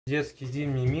Детский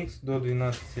зимний микс до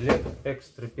 12 лет,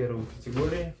 экстра первой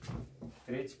категории,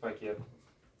 третий пакет.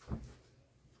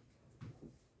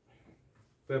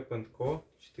 Pep&Co,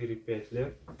 4-5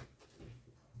 лет.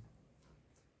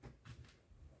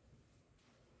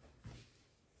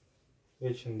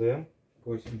 H&M,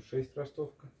 8-6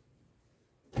 ростовка.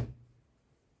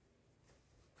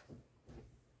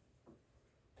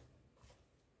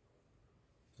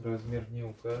 Размер не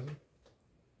указан.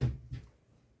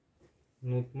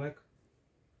 Нутмек.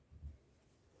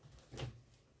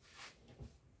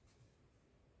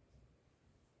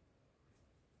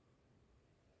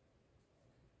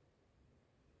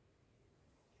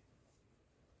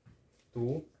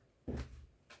 Ту.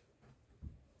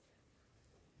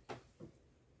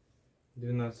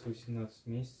 12-18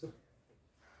 месяцев.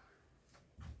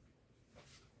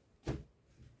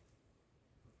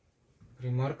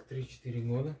 Примарк 3-4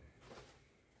 года.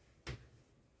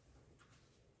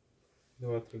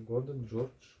 2-3 года.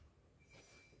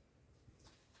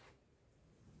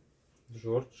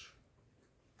 Джордж.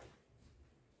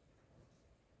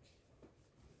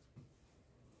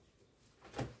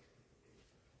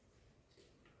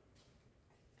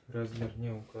 Размер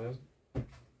не указан.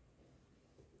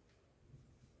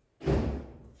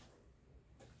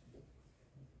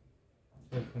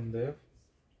 F&F.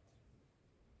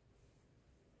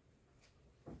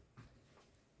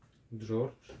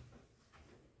 Джордж.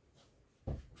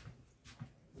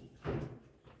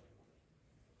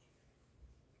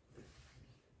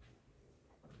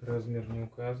 Размер не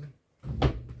указан.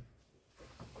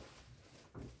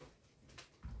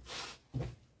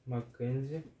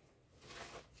 Маккензи.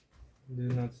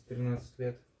 12-13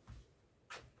 лет.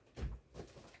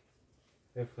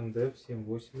 F&F,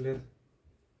 7-8 лет.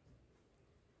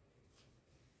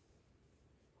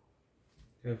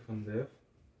 F&F.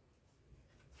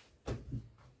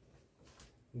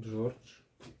 Джордж.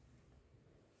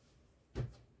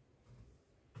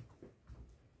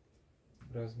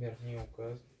 Размер не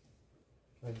указан.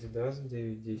 Адидас,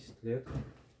 9-10 лет.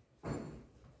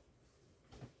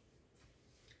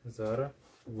 Зара,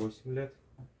 8 лет.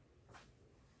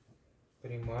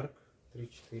 Примарк,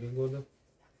 3-4 года.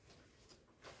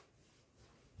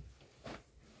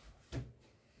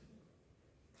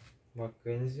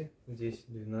 Маккензи,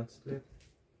 10-12 лет.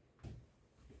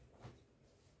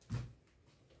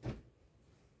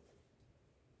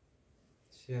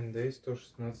 C&A,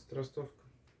 116 ростовка.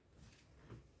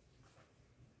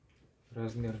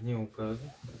 Размер не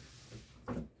указан.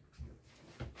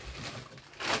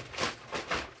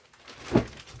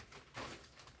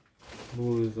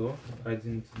 Блуизо,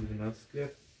 11-12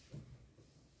 лет.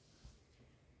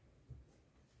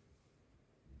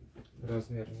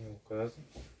 Размер не указан.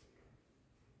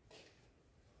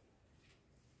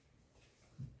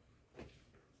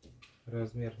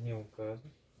 Размер не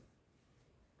указан.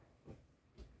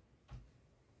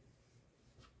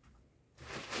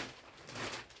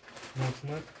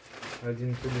 Нутмек,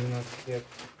 11-12 лет.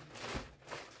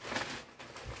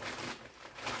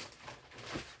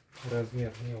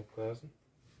 Размер не указан.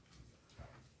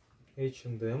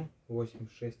 H&M,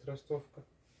 8-6 ростовка.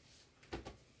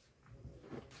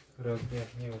 Размер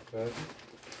не указан.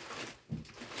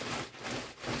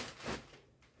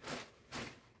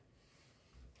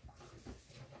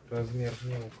 Размер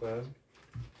не указан.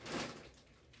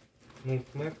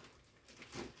 Нутмек.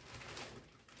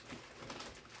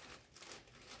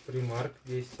 Примарк,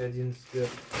 10-11 лет.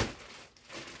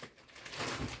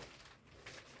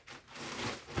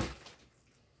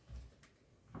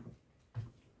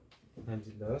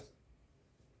 Адидас.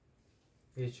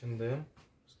 H&M,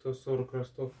 140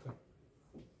 ростовка.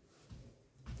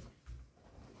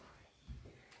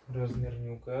 Размер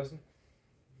не указан.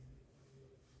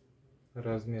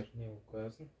 Размер не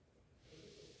указан.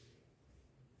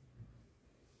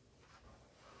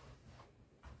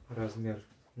 Размер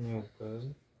не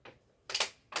указан.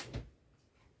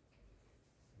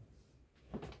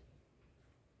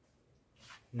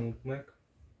 Нутмек.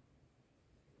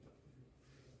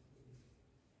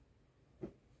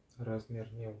 Размер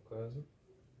не указан.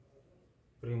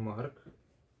 Примарк.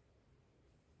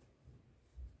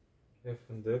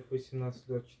 F&F,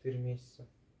 18-24 месяца.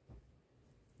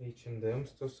 H&M,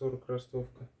 140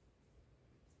 ростовка.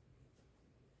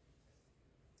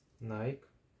 Nike.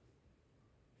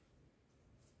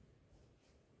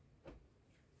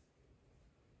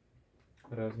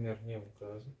 Размер не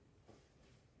указан.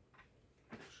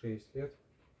 6 лет.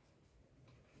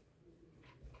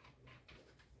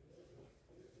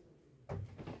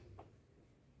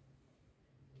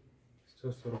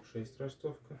 $146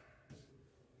 ростовка.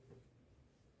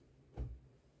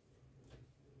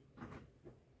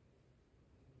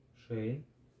 Шейн.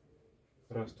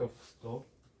 Ростовка 100.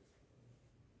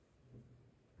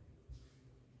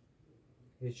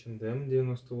 H&M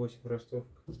 98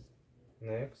 ростовка.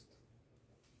 Next.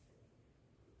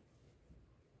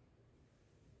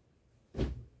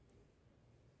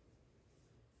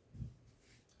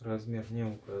 Размер не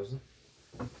указан.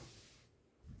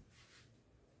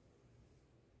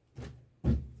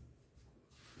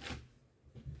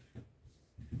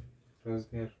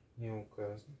 Размер не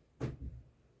указан.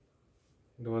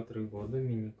 2-3 года.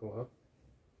 Мини-клаб.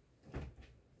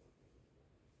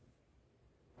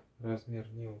 Размер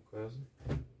не указан.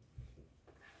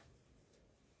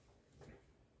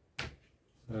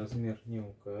 Размер не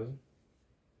указан.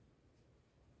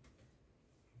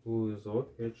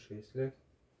 Блуизот 5-6 лет.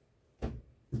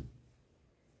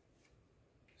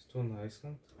 Stone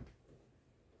Island.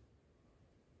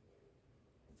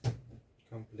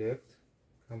 Комплект.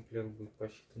 Комплект будет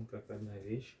посчитан как одна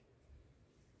вещь.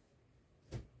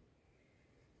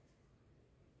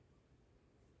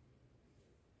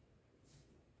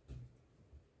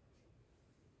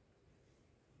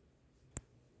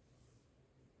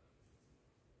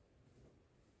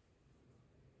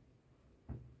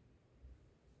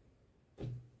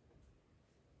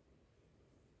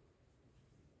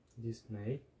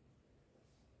 Disney.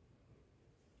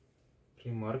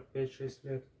 Примарк 5-6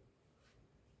 лет.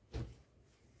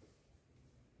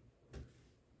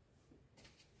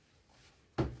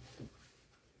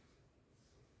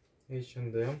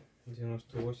 H&M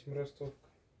 98 ростовка.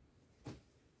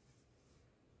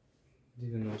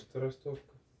 90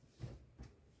 ростовка.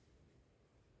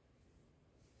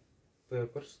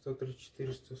 Pepper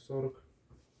 134-140.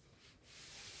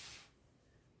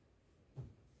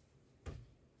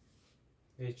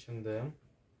 H&M.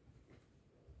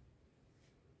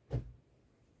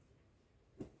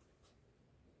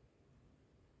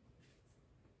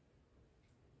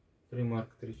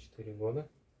 Примарк 3-4 года.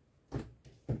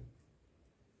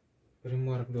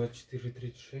 Примарк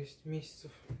 24-36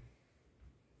 месяцев.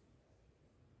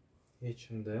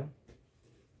 H&M.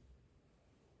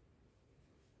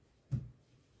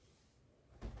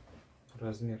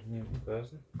 Размер не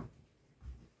указан.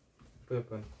 Pep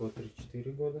 & Co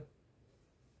 3-4 года.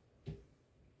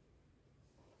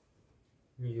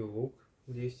 New Look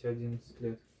 10-11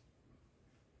 лет.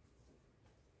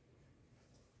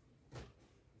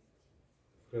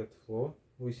 Fred Flo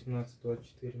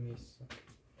 18-24 месяца.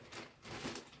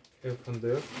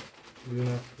 F&F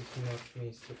 12-18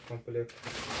 месяцев комплект.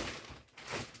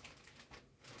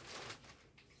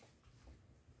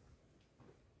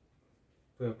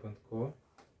 Pep & Co.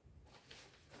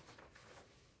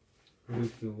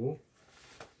 Люки Лу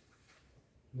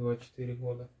 24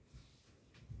 года.